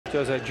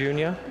Jose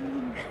Jr.,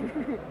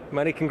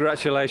 many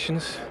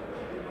congratulations.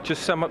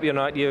 Just sum up your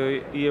night.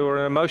 You were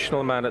an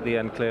emotional man at the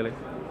end, clearly.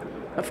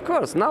 Of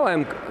course. Now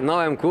I'm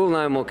cool. Now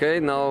I'm okay.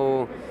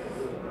 Now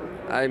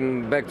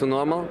I'm back to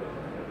normal.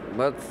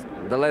 But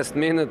the last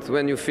minute,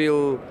 when you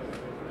feel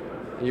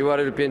you are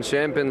European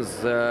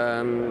champions,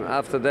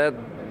 after that,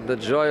 the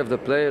joy of the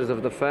players,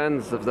 of the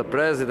fans, of the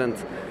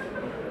president.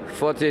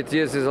 48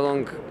 years is a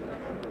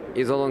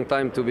long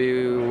time to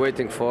be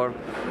waiting for,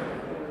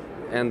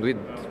 and with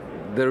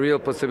the real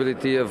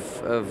possibility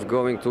of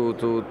going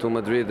to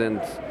Madrid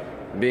and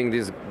being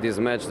this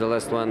match, the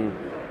last one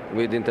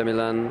with Inter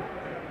Milan,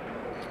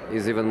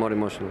 is even more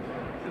emotional.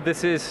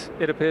 This is,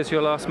 it appears,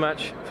 your last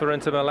match for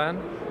Inter Milan,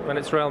 and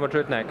it's Real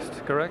Madrid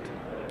next, correct?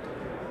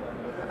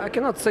 I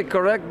cannot say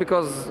correct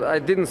because I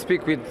didn't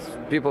speak with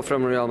people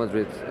from Real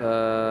Madrid.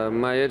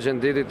 My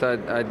agent did it,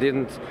 I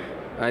didn't.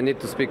 I need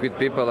to speak with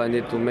people, I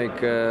need to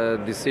make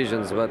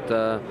decisions, but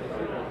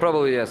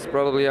probably yes.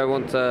 Probably I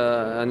want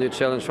a new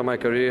challenge for my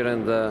career,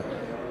 and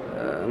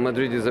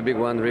Madrid is a big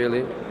one,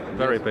 really.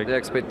 Very big. The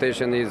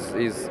expectation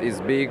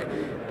is big.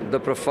 The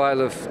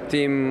profile of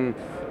team,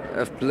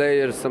 of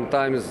players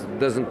sometimes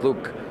doesn't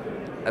look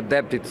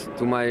adapted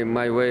to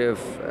my way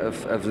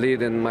of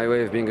lead and my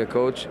way of being a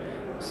coach.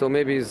 So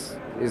maybe is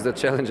the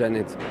challenge I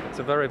need. It's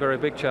a very, very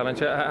big challenge.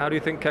 How do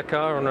you think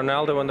Kaká and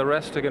Ronaldo and the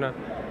rest are going to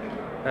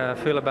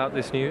feel about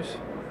this news?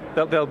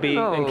 They'll be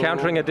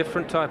encountering a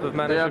different type of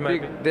manager,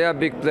 maybe. They are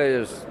big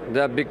players. They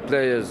are big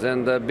players,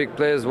 and big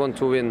players want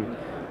to win.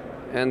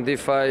 And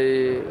if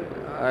I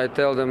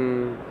tell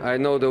them I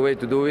know the way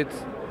to do it,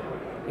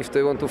 if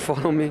they want to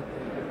follow me,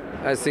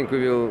 I think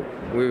we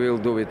will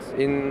do it.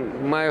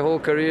 In my whole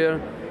career,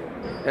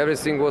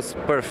 everything was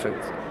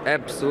perfect,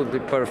 absolutely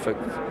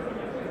perfect,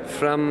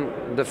 from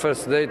the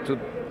first day to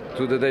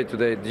the day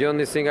today. The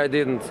only thing I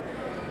didn't,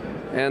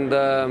 and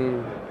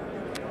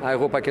I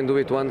hope I can do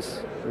it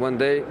one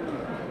day,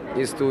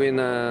 is to win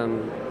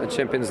a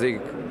Champions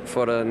League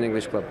for an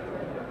English club.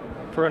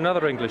 For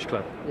another English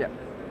club? Yeah.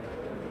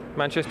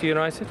 Manchester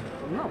United?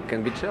 No,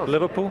 can be Chelsea.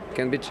 Liverpool?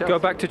 Can be Chelsea. Go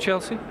back to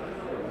Chelsea?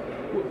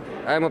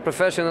 I'm a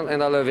professional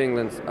and I love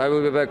England. I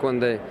will be back one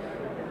day.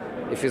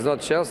 If it's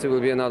not Chelsea, it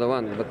will be another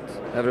one. But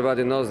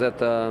everybody knows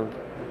that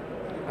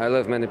I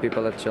love many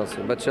people at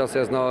Chelsea. But Chelsea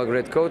has now a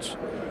great coach.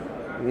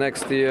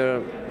 Next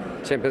year,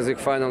 Champions League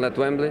final at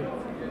Wembley.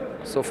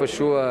 So for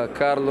sure,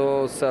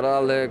 Carlo, Sir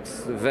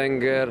Alex,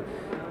 Wenger,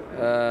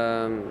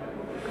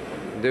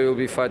 they will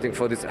be fighting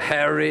for this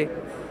Harry,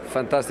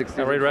 fantastic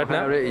season. Harry Redknapp?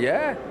 Harry,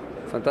 yeah,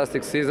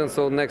 fantastic season.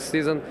 So next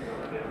season,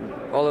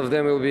 all of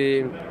them will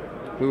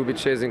be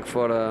chasing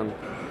for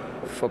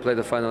play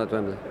the final at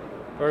Wembley.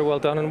 Very well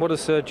done. And what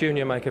does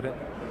Junior make of it?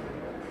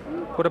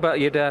 What about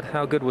your dad?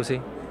 How good was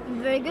he?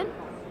 Very good.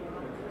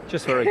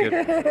 Just very good.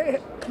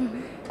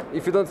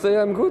 If you don't say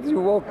I'm good,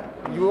 you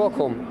walk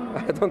home.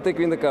 I don't take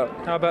you in the car.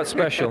 How about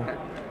special?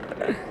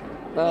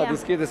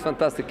 This kid is a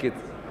fantastic kid.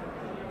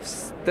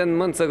 10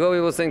 months ago, he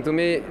was saying to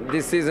me,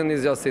 this season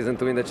is your season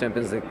to win the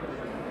Champions League.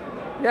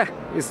 Yeah,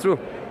 it's true.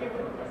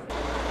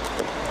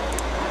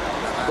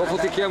 Dopo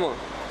ti chiamo.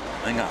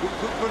 Venga.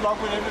 Good luck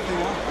with everything,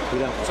 huh?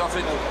 Cuidado. Ciao,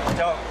 Freddo.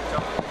 Ciao.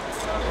 Ciao.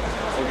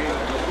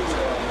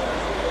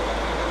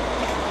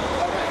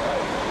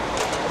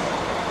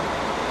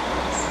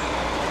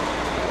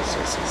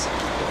 Sí.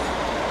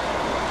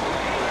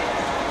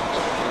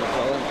 No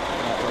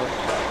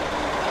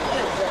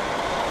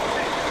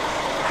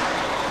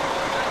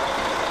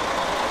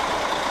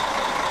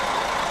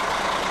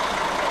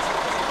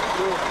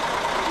problem.